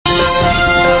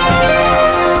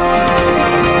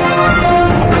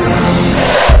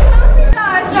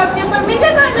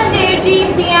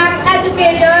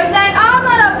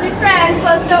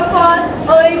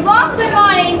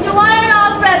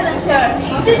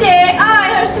Today,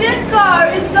 Harshit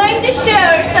is going to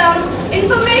share some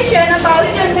information about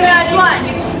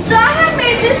Chandrayaan-3. So I have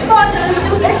made this model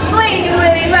to explain you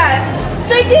really well.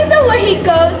 So it is the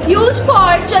vehicle used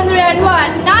for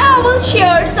Chandrayaan-3. Now I will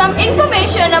share some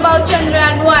information about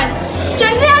Chandrayaan-3.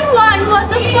 Chandrayaan-3 was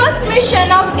the first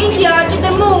mission of India to the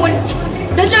moon.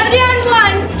 The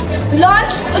Chandrayaan-3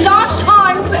 launched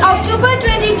on October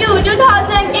 22,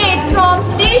 2008 from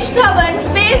Satish Dhawan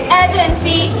Space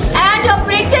Agency and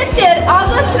operated till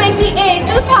August 28,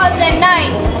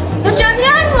 2009. The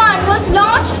Chandrayaan-3 was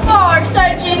launched for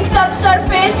searching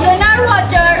subsurface lunar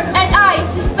water and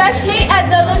ice, especially at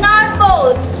the lunar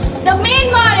poles. The main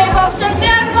motive of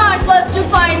Chandrayaan-3 was to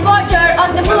find water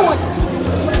on the moon.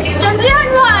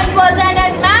 Chandrayaan-3 was an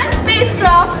unmanned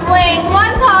spacecraft weighing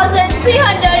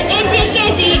 1,380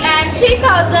 kg and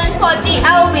 3,040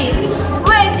 lbs.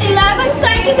 With 11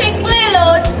 scientific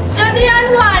payloads,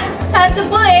 Chandrayaan-3 has the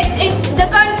bullets in the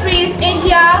countries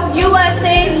India,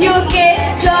 USA, UK,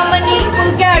 Germany,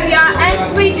 Bulgaria and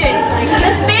Sweden.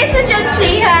 The space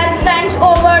agency has spent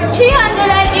over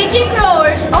 380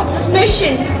 crores of this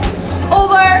mission.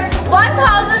 Over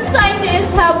 1,000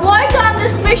 scientists have worked on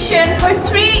this mission for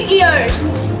 3 years.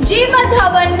 Gajjan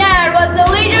Majra was the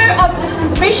leader of this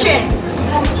mission.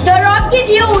 The rocket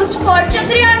used for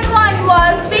Chandrayaan-3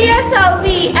 was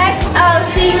PSLV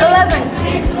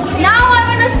XLC-11. Now I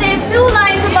want to say a few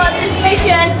lines about this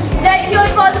mission, that your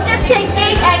positive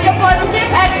thinking and your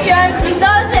positive action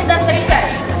results in the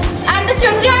success. And the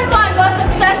Chandrayaan-3 was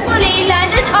successfully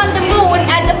landed on the moon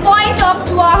at the point of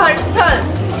Jawahar-Sthal.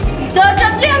 The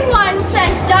Chandrayaan-3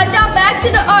 sent data back to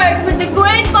the Earth with the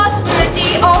great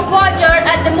possibility of water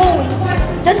at the moon.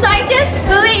 The scientists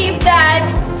believe that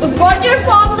water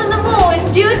forms on the moon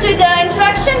due to the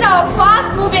interaction of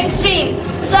fast-moving stream.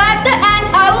 So at the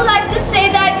end, I would like to say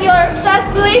that your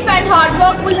self-belief and hard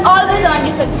work will always earn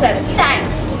you success.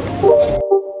 Thanks.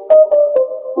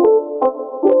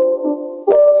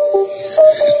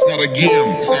 It's not a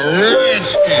game, it's a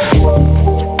rich thing.